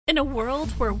a world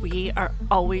where we are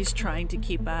always trying to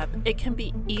keep up, it can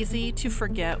be easy to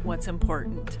forget what's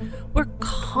important. We're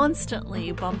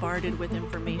constantly bombarded with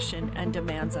information and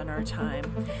demands on our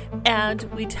time, and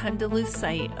we tend to lose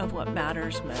sight of what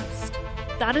matters most.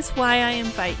 That is why I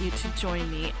invite you to join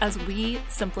me as we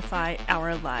simplify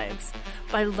our lives.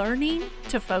 By learning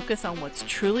to focus on what's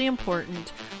truly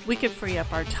important, we can free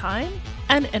up our time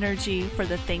and energy for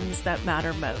the things that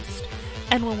matter most.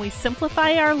 And when we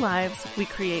simplify our lives, we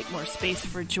create more space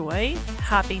for joy,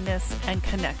 happiness, and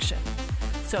connection.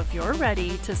 So if you're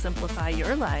ready to simplify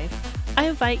your life, I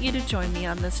invite you to join me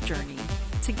on this journey.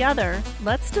 Together,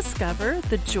 let's discover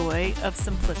the joy of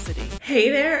simplicity. Hey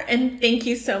there, and thank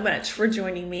you so much for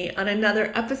joining me on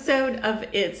another episode of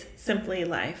It's Simply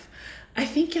Life. I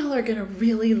think y'all are going to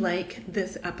really like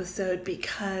this episode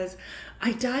because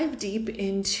I dive deep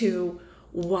into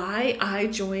why I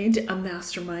joined a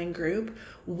mastermind group,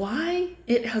 why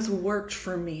it has worked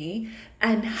for me,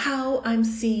 and how I'm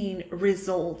seeing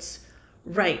results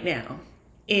right now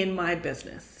in my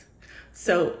business.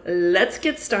 So let's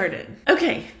get started.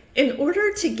 Okay, in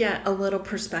order to get a little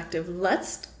perspective,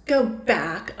 let's go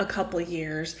back a couple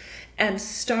years and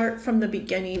start from the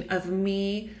beginning of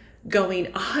me going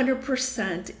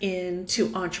 100% into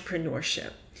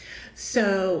entrepreneurship.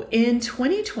 So in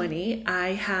 2020, I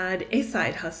had a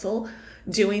side hustle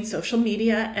doing social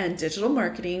media and digital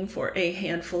marketing for a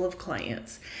handful of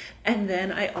clients. And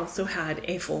then I also had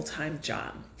a full-time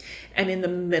job. And in the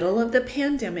middle of the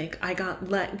pandemic, I got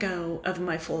let go of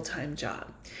my full-time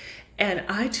job. And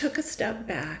I took a step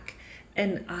back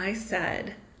and I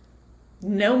said,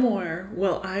 no more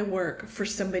will I work for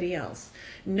somebody else.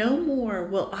 No more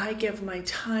will I give my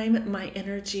time, my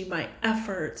energy, my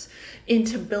efforts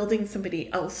into building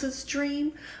somebody else's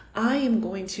dream. I am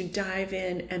going to dive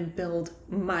in and build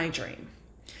my dream.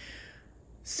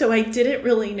 So I didn't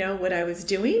really know what I was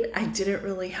doing. I didn't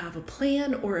really have a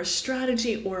plan or a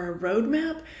strategy or a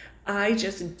roadmap. I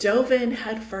just dove in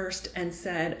head first and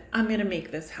said, I'm going to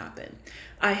make this happen.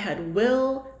 I had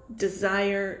will,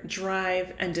 desire,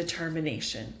 drive, and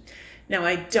determination. Now,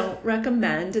 I don't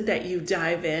recommend that you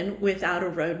dive in without a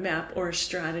roadmap or a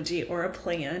strategy or a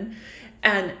plan.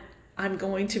 And I'm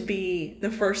going to be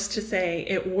the first to say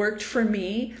it worked for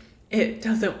me. It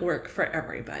doesn't work for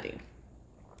everybody.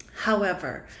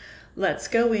 However, let's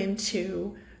go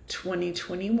into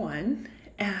 2021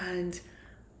 and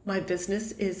my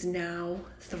business is now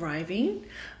thriving.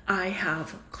 I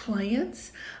have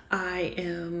clients. I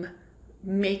am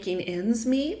making ends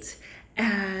meet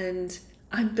and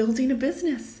I'm building a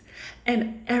business.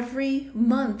 And every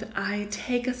month I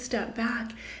take a step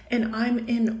back and I'm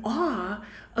in awe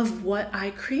of what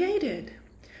I created.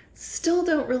 Still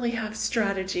don't really have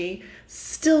strategy,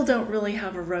 still don't really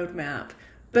have a roadmap,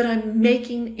 but I'm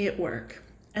making it work.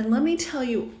 And let me tell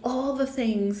you all the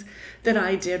things that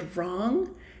I did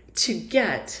wrong to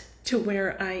get to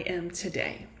where I am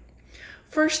today.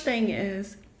 First thing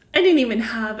is, I didn't even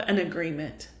have an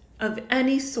agreement of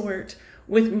any sort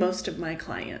with most of my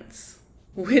clients,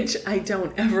 which I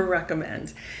don't ever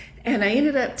recommend. And I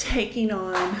ended up taking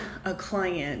on a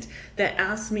client that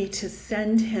asked me to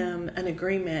send him an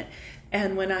agreement.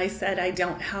 And when I said I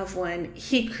don't have one,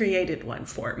 he created one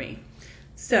for me.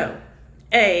 So,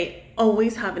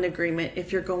 always have an agreement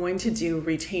if you're going to do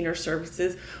retainer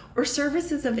services or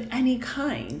services of any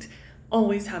kind.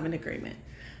 Always have an agreement.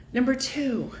 Number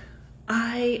 2,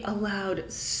 I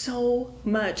allowed so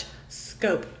much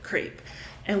scope creep.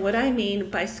 And what I mean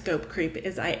by scope creep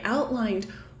is I outlined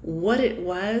what it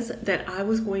was that I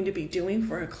was going to be doing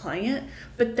for a client,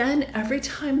 but then every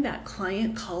time that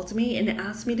client called me and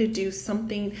asked me to do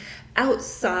something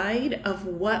outside of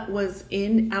what was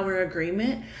in our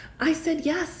agreement, I said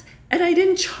yes, and I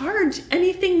didn't charge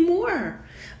anything more.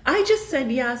 I just said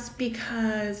yes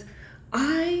because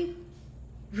I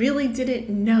really didn't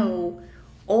know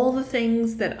all the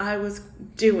things that I was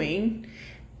doing,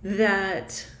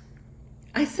 that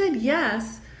I said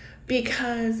yes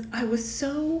because I was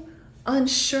so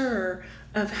unsure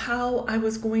of how I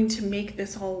was going to make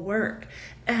this all work.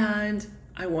 And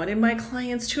I wanted my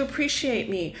clients to appreciate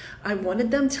me. I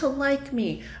wanted them to like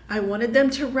me. I wanted them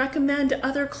to recommend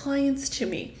other clients to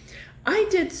me. I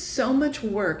did so much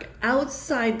work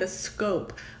outside the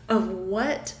scope of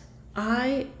what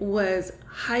I was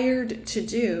hired to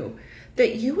do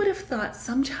that you would have thought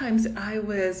sometimes I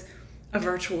was a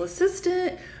virtual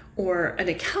assistant or an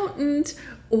accountant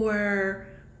or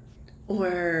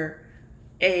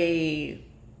a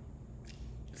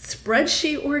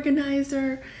spreadsheet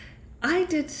organizer. I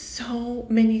did so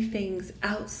many things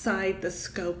outside the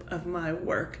scope of my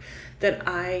work that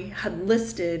I had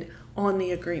listed on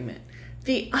the agreement.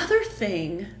 The other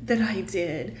thing that I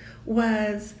did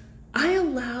was I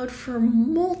allowed for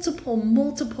multiple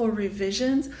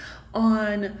revisions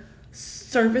on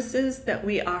services that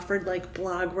we offered, like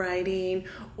blog writing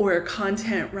or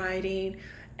content writing.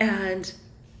 And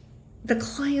the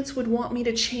clients would want me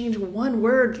to change one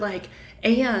word like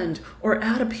and, or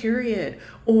add a period,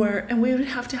 and we would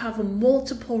have to have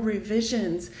multiple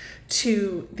revisions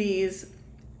to these.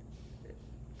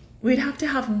 We'd have to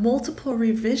have multiple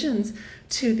revisions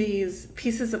to these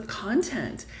pieces of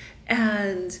content,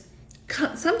 and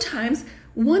sometimes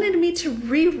wanted me to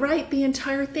rewrite the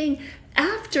entire thing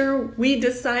after we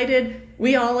decided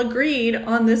we all agreed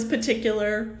on this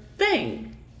particular thing.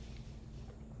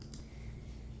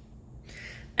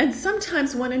 And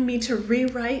sometimes wanted me to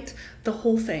rewrite the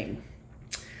whole thing.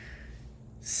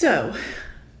 So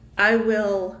I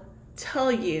will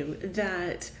tell you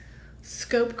that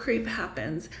scope creep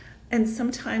happens, and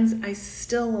sometimes I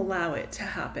still allow it to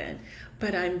happen.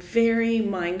 But I'm very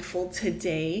mindful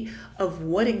today of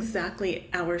what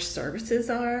exactly our services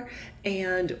are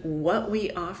and what we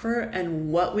offer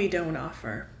and what we don't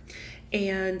offer.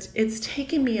 And it's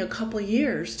taken me a couple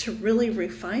years to really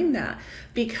refine that,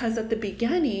 because at the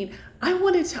beginning, I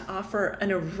wanted to offer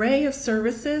an array of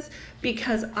services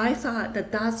because I thought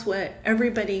that that's what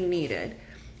everybody needed.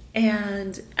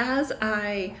 And as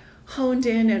I honed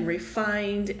in and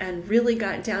refined and really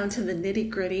got down to the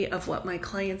nitty-gritty of what my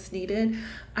clients needed,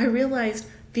 I realized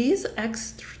these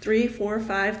X 3, 4,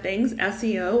 5 things,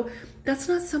 SEO, that's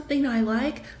not something I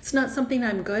like. It's not something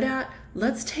I'm good at.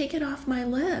 Let's take it off my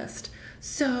list.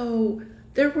 So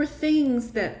there were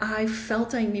things that I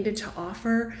felt I needed to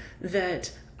offer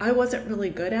that I wasn't really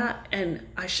good at, and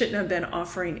I shouldn't have been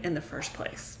offering in the first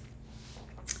place.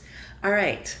 All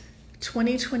right,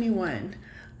 2021.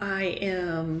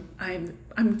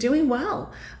 I'm doing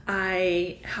well.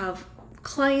 I have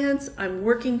clients I'm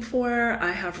working for,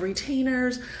 I have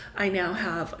retainers, I now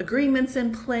have agreements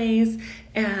in place,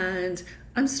 and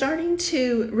I'm starting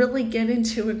to really get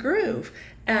into a groove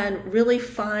and really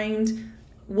find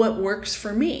what works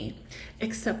for me.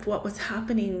 Except what was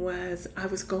happening was I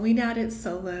was going at it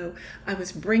solo, I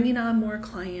was bringing on more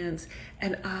clients,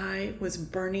 and I was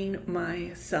burning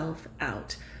myself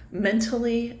out.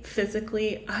 Mentally,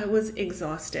 physically, I was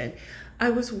exhausted. I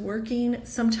was working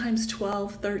sometimes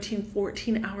 12, 13,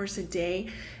 14 hours a day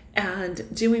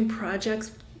and doing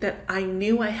projects that I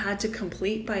knew I had to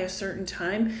complete by a certain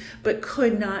time, but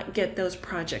could not get those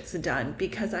projects done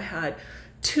because I had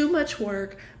too much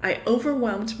work. I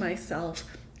overwhelmed myself,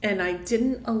 and I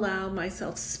didn't allow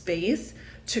myself space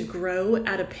to grow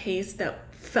at a pace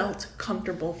that felt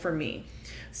comfortable for me.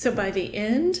 So by the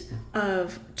end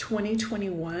of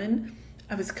 2021,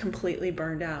 I was completely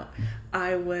burned out.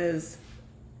 I was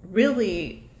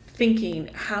really thinking,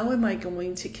 how am I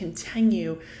going to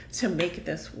continue to make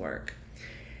this work?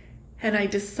 And I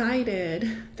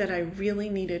decided that I really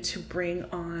needed to bring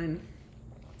on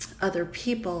other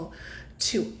people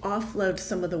to offload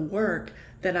some of the work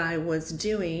that I was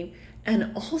doing,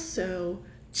 and also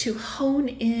to hone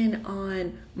in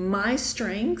on my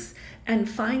strengths and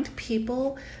find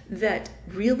people that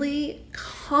really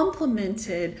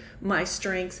complemented my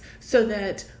strengths so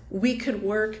that we could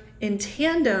work in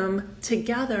tandem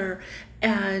together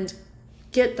and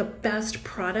get the best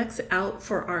products out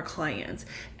for our clients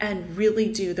and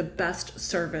really do the best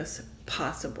service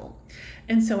possible.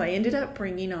 And so I ended up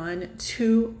bringing on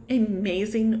 2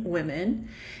 amazing women,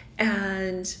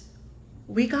 and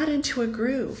we got into a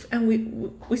groove,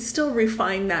 and we still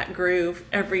refine that groove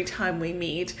every time we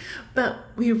meet, but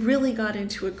we really got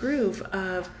into a groove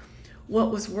of what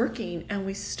was working, and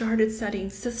we started setting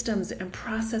systems and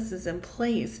processes in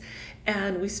place,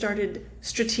 and we started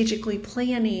strategically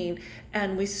planning,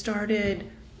 and we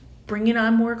started bringing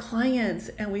on more clients,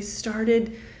 and we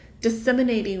started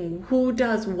disseminating who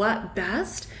does what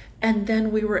best. And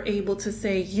then we were able to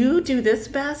say, you do this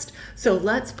best, so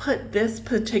let's put this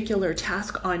particular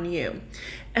task on you,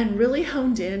 and really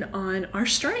honed in on our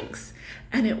strengths.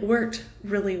 And it worked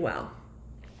really well.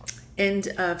 End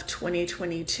of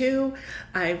 2022,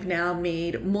 I've now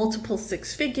made multiple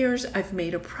 6 figures. I've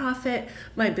made a profit.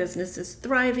 My business is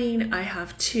thriving. I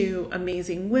have 2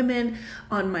 amazing women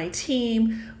on my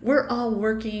team. We're all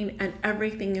working and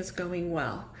everything is going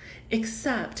well,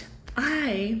 except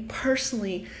I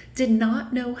personally did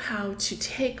not know how to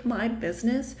take my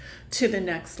business to the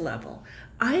next level.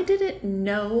 I didn't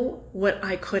know what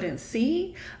I couldn't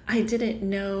see. I didn't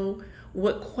know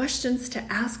what questions to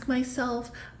ask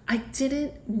myself. I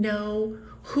didn't know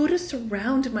who to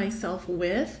surround myself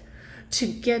with to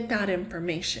get that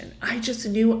information. I just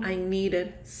knew I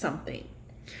needed something.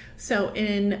 So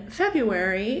in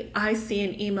February, I see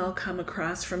an email come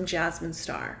across from Jasmine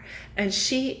Starr, and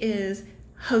she is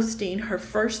hosting her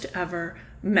first ever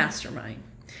mastermind.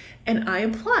 And I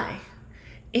apply,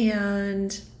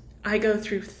 and I go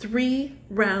through 3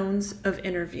 rounds of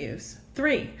interviews.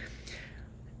 3.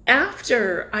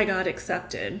 After I got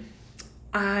accepted,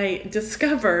 I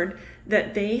discovered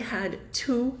that they had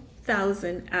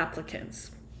 2,000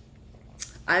 applicants.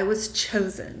 I was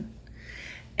chosen,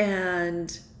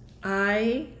 and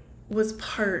I was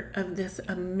part of this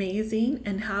amazing,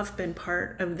 and have been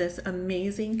part of this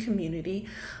amazing community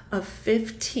of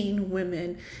 15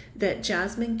 women that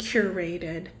Jasmine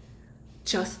curated,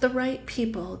 just the right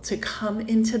people to come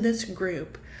into this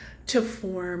group to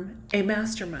form a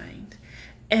mastermind.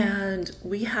 And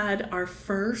we had our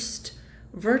first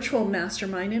virtual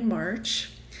mastermind in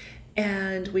March,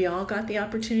 and we all got the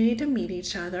opportunity to meet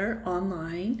each other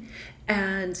online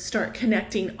and start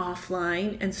connecting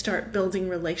offline and start building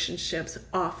relationships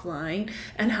offline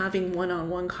and having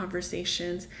one-on-one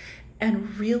conversations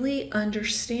and really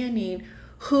understanding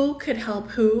who could help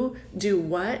who do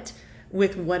what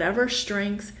with whatever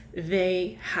strengths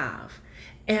they have.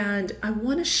 And I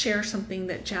want to share something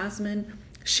that Jasmine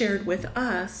shared with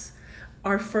us,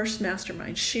 our first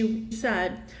mastermind. She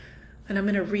said, and I'm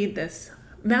going to read this: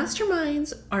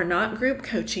 masterminds are not group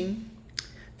coaching.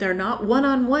 They're not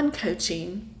one-on-one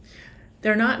coaching.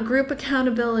 They're not group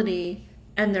accountability,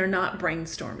 and they're not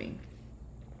brainstorming.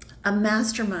 A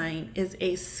mastermind is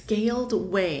a scaled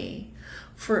way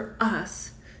for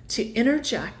us to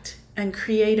interject and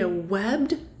create a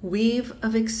webbed weave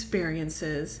of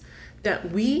experiences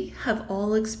that we have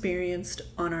all experienced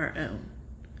on our own.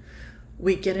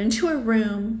 We get into a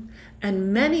room,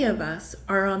 and many of us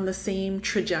are on the same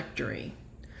trajectory.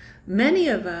 Many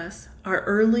of us are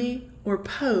early or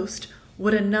post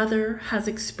what another has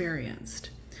experienced.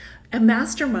 A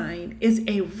mastermind is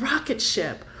a rocket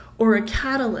ship or a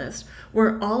catalyst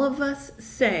where all of us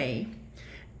say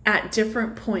at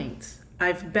different points,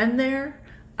 I've been there,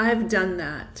 I've done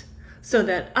that, so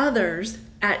that others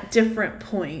at different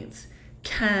points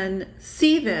can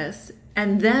see this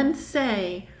and then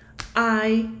say,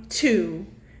 I too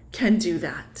can do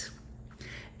that.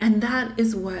 And that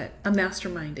is what a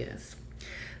mastermind is.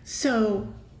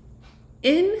 So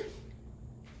in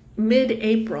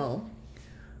mid-April,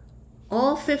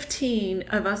 all 15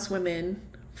 of us women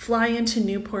fly into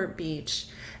Newport Beach,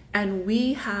 and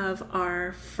we have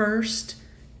our first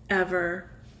ever,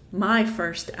 my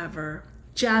first ever,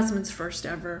 Jasmine's first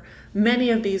ever, many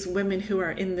of these women who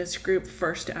are in this group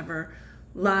first ever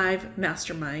live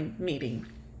mastermind meeting.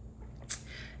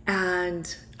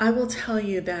 And I will tell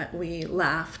you that we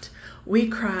laughed, we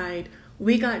cried,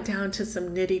 we got down to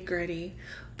some nitty gritty.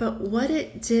 But what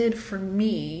it did for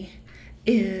me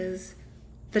is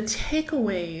the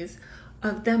takeaways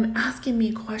of them asking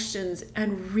me questions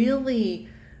and really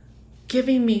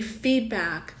giving me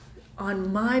feedback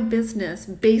on my business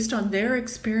based on their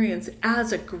experience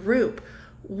as a group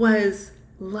was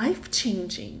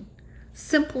life-changing,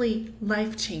 simply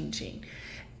life-changing.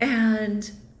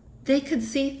 And they could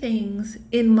see things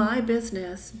in my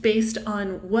business based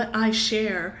on what I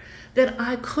share that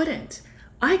I couldn't.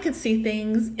 I could see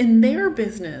things in their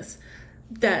business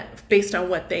that based on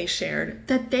what they shared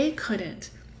that they couldn't.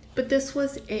 But this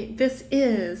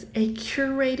is a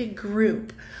curated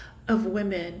group of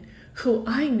women who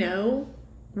I know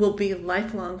will be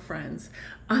lifelong friends.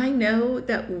 I know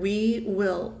that we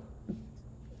will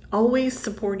always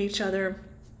support each other,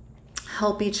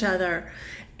 help each other,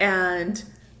 and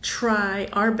try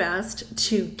our best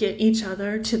to get each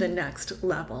other to the next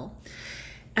level.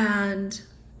 And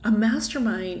a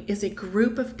mastermind is a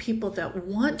group of people that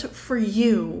want for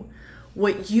you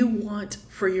what you want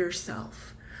for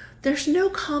yourself. There's no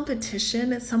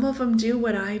competition. Some of them do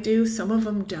what I do, some of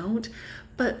them don't.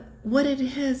 But what it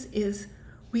is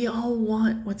we all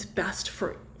want what's best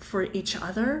for each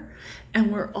other,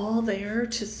 and we're all there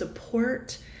to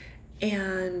support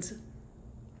and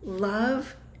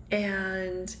love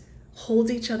and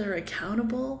hold each other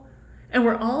accountable. And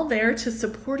we're all there to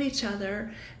support each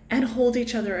other and hold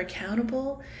each other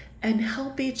accountable and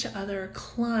help each other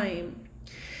climb.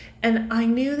 And I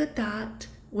knew that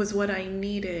was what I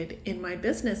needed in my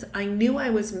business. I knew I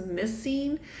was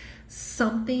missing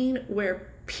something where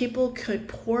people could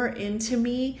pour into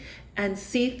me and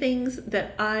see things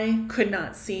that I could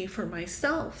not see for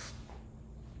myself.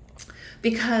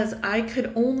 Because I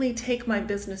could only take my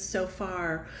business so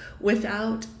far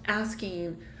without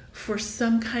asking for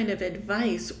some kind of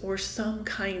advice or some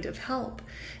kind of help.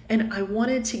 And I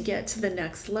wanted to get to the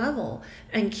next level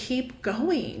and keep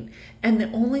going. And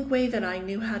the only way that I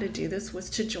knew how to do this was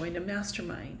to join a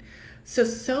mastermind.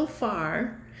 So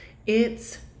far,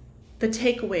 it's the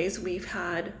takeaways. We've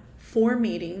had 4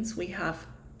 meetings. We have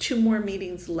 2 more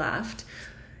meetings left.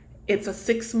 It's a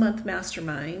 6-month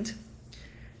mastermind.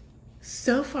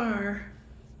 So far,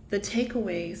 the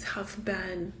takeaways have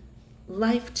been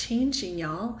life-changing,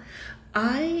 y'all.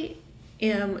 I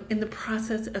am in the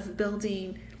process of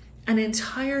building an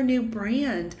entire new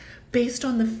brand based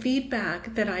on the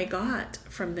feedback that I got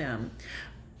from them.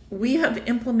 We have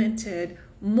implemented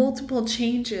multiple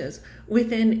changes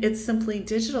within It's Simply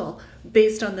Digital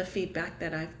based on the feedback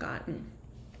that I've gotten.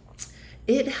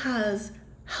 It has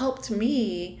helped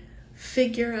me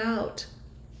figure out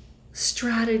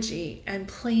strategy and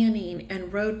planning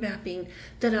and road mapping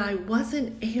that I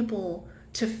wasn't able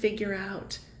to figure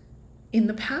out in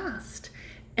the past.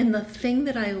 And the thing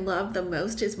that I love the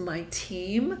most is my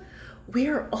team. We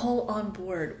are all on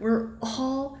board. We're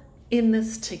all in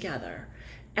this together.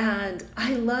 And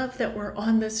I love that we're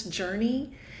on this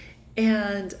journey.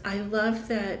 And I love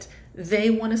that they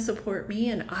want to support me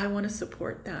and I want to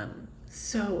support them.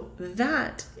 So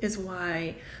that is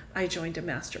why I joined a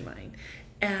mastermind.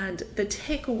 And the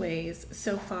takeaways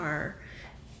so far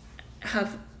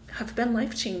have been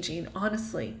life-changing,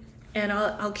 honestly. And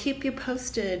I'll keep you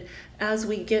posted as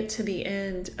we get to the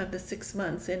end of the 6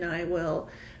 months, and I will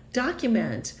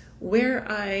document where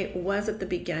I was at the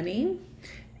beginning,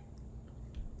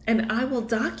 and I will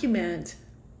document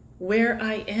where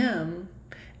I am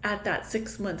at that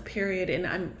 6-month period, and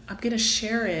I'm going to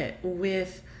share it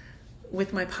with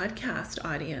my podcast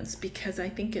audience, because I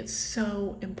think it's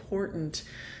so important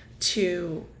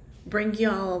to bring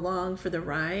y'all along for the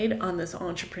ride on this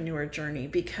entrepreneur journey,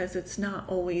 because it's not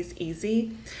always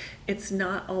easy. It's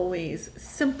not always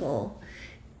simple.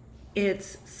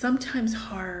 It's sometimes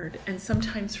hard and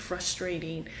sometimes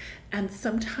frustrating, and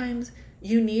sometimes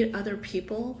you need other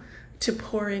people to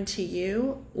pour into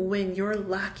you when you're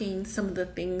lacking some of the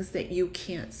things that you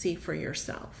can't see for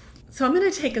yourself. So I'm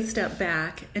going to take a step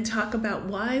back and talk about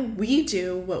why we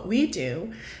do what we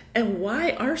do and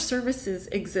why our services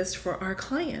exist for our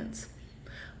clients.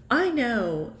 I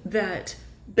know that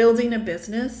building a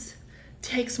business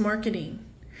takes marketing.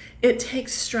 It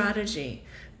takes strategy.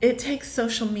 It takes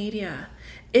social media.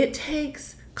 It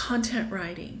takes content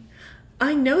writing.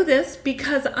 I know this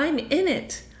because I'm in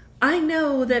it. I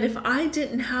know that if I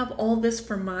didn't have all this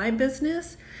for my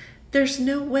business, there's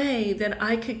no way that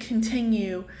I could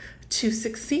continue to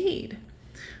succeed.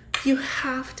 You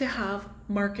have to have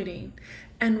marketing.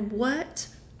 And what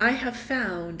I have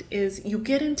found is you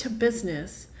get into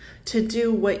business to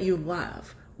do what you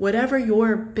love, whatever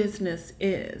your business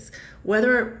is,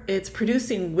 whether it's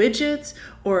producing widgets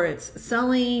or it's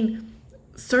selling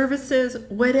services,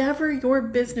 whatever your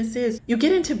business is, you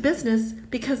get into business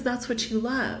because that's what you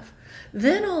love.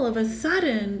 Then all of a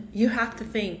sudden you have to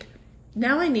think,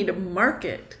 now I need to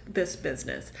market this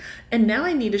business, and now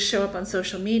I need to show up on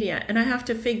social media, and I have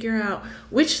to figure out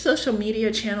which social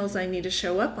media channels I need to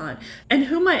show up on and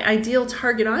who my ideal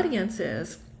target audience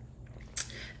is,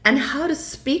 and how to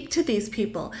speak to these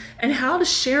people, and how to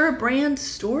share a brand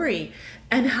story,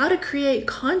 and how to create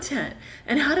content,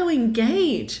 and how to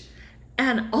engage.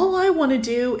 And all I want to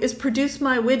do is produce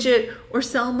my widget or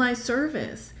sell my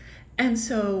service. And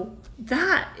so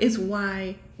that is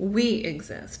why we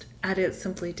exist at It's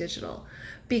Simply Digital,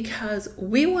 because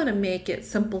we want to make it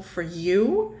simple for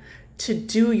you to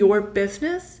do your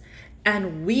business,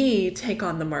 and we take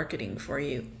on the marketing for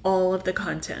you, all of the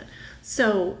content.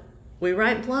 So we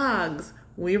write blogs,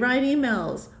 we write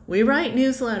emails, we write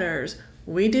newsletters,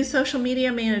 we do social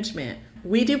media management,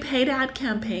 we do paid ad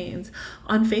campaigns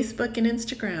on Facebook and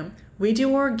Instagram, we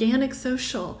do organic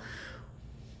social.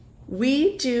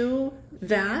 We do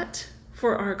that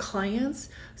for our clients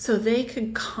so they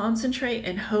can concentrate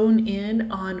and hone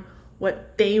in on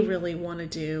what they really want to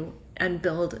do and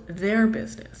build their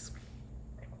business.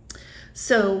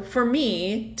 So for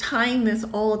me, tying this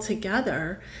all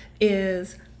together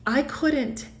is I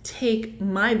couldn't take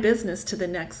my business to the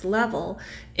next level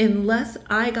unless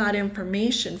I got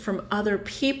information from other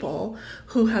people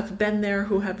who have been there,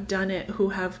 who have done it, who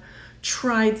have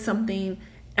tried something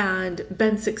and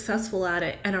been successful at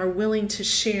it and are willing to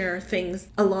share things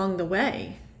along the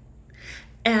way.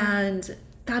 And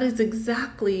that is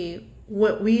exactly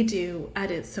what we do at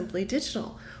It's Simply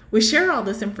Digital. We share all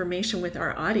this information with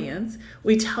our audience.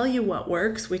 We tell you what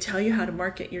works. We tell you how to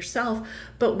market yourself.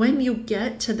 But when you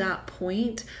get to that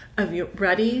point of you're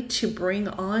ready to bring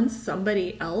on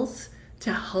somebody else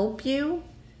to help you,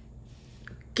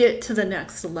 get to the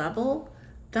next level,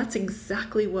 that's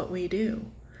exactly what we do.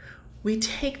 We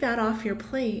take that off your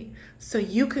plate so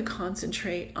you could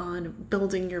concentrate on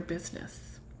building your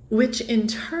business, which in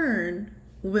turn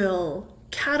will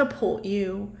catapult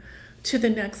you to the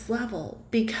next level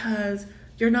because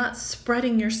you're not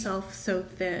spreading yourself so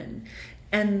thin.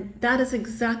 And that is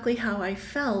exactly how I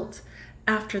felt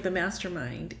after the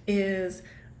mastermind. Is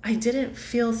I didn't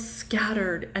feel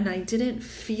scattered and I didn't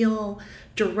feel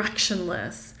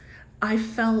directionless. I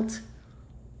felt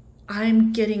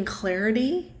I'm getting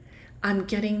clarity, I'm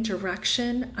getting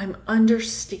direction, I'm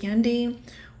understanding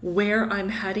where I'm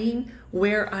heading,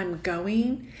 where I'm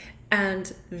going.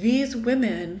 And these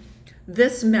women,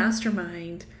 this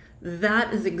mastermind,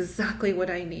 that is exactly what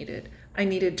I needed. I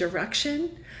needed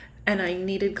direction and I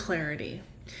needed clarity.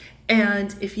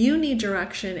 And if you need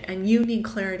direction and you need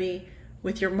clarity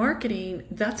with your marketing,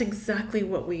 that's exactly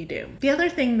what we do. The other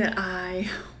thing that I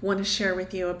want to share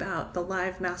with you about the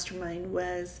live mastermind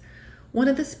was one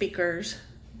of the speakers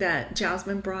that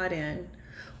Jasmine brought in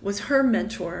was her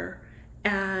mentor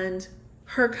and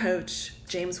her coach,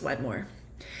 James Wedmore.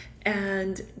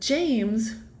 And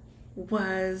James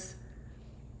was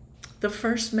the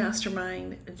first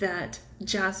mastermind that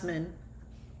Jasmine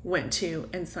went to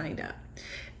and signed up.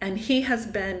 And he has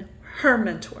been her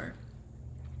mentor.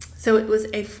 So it was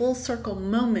a full circle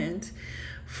moment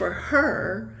for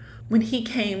her when he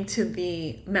came to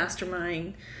the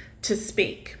mastermind to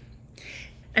speak.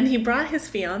 And he brought his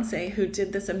fiance who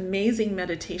did this amazing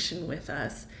meditation with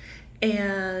us.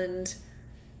 And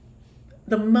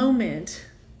the moment,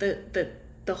 the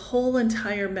whole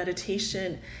entire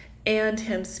meditation and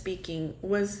him speaking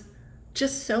was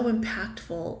just so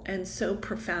impactful and so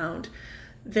profound.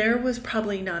 There was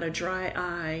probably not a dry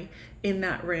eye in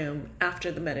that room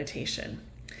after the meditation.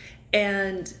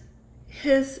 And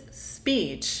his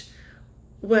speech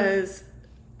was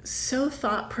so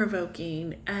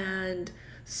thought-provoking and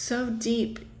so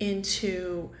deep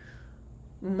into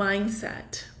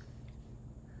mindset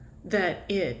that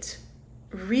it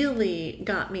really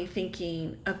got me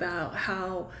thinking about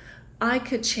how I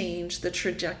could change the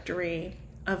trajectory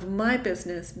of my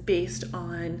business based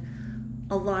on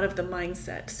a lot of the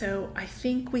mindset. So I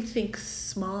think we think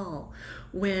small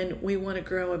when we want to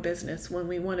grow a business, when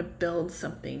we want to build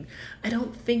something. I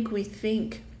don't think we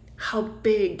think, how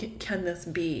big can this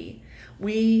be?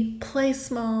 We play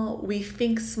small, we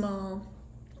think small,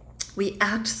 we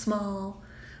act small,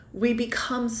 we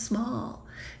become small.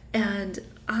 And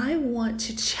I want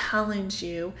to challenge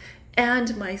you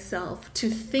and myself to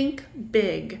think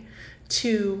big,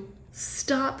 to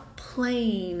stop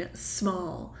playing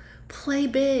small, play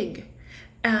big.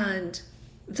 And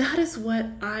that is what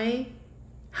I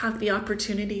have the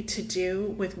opportunity to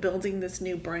do with building this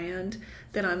new brand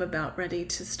that I'm about ready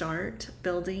to start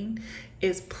building,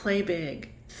 is play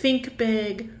big,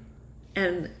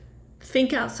 and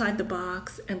think outside the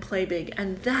box and play big.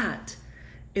 And that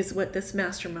is what this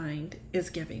mastermind is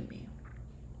giving me.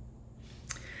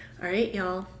 All right,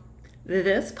 y'all.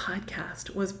 This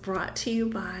podcast was brought to you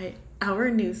by our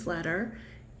newsletter.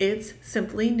 It's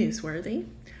simply newsworthy.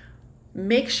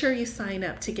 Make sure you sign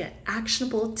up to get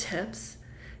actionable tips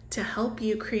to help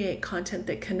you create content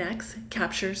that connects,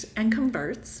 captures, and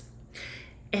converts.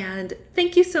 And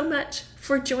thank you so much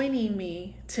for joining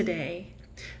me today.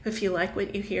 If you like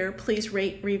what you hear, please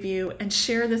rate, review, and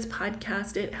share this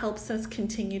podcast. It helps us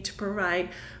continue to provide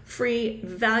free,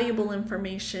 valuable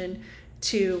information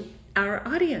to our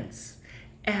audience.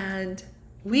 And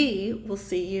we will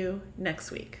see you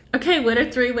next week. Okay, what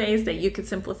are 3 ways that you could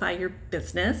simplify your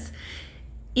business,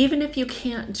 even if you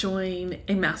can't join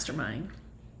a mastermind?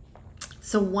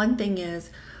 So one thing is,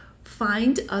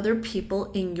 find other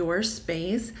people in your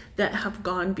space that have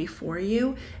gone before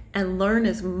you and learn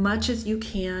as much as you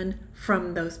can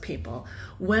from those people.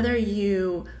 Whether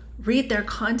you read their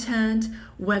content,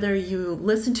 whether you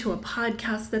listen to a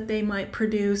podcast that they might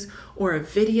produce, or a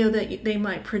video that they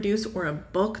might produce, or a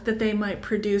book that they might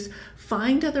produce,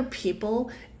 find other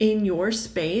people in your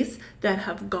space that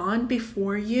have gone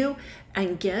before you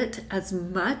and get as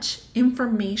much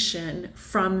information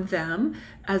from them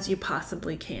as you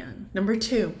possibly can. Number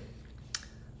 2,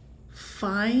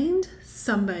 find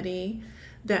somebody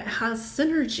that has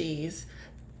synergies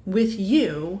with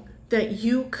you that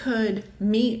you could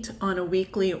meet on a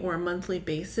weekly or monthly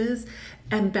basis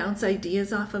and bounce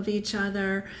ideas off of each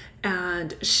other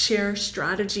and share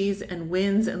strategies and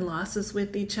wins and losses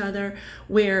with each other,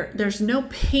 where there's no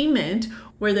payment,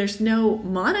 where there's no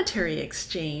monetary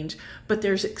exchange, but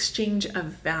there's exchange of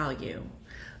value.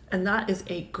 And that is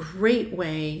a great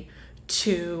way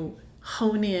to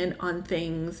hone in on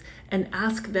things and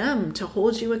ask them to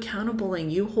hold you accountable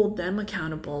and you hold them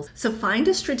accountable. So find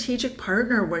a strategic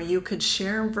partner where you could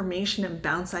share information and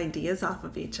bounce ideas off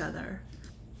of each other.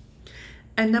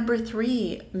 And number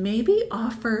 3, maybe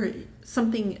offer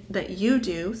something that you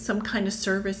do, some kind of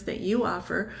service that you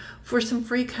offer for some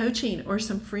free coaching or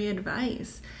some free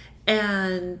advice.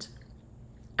 And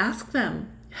ask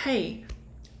them, hey,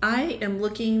 I am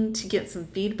looking to get some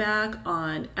feedback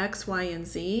on X, Y, and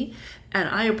Z, and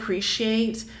I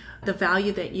appreciate the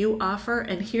value that you offer,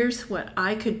 and here's what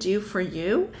I could do for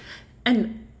you,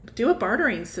 and do a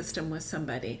bartering system with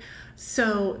somebody.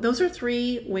 So those are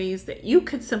 3 ways that you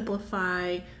could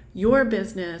simplify your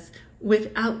business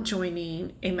without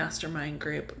joining a mastermind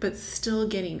group, but still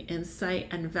getting insight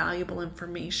and valuable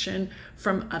information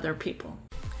from other people.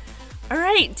 All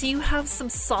right, do you have some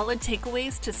solid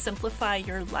takeaways to simplify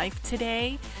your life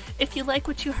today? If you like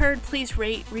what you heard, please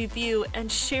rate, review,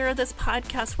 and share this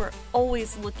podcast. We're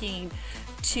always looking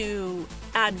to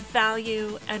add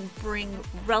value and bring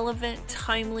relevant,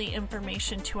 timely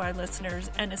information to our listeners,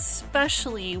 and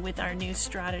especially with our new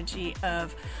strategy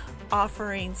of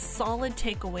offering solid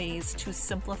takeaways to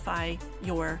simplify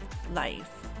your life.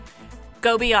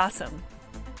 Go be awesome.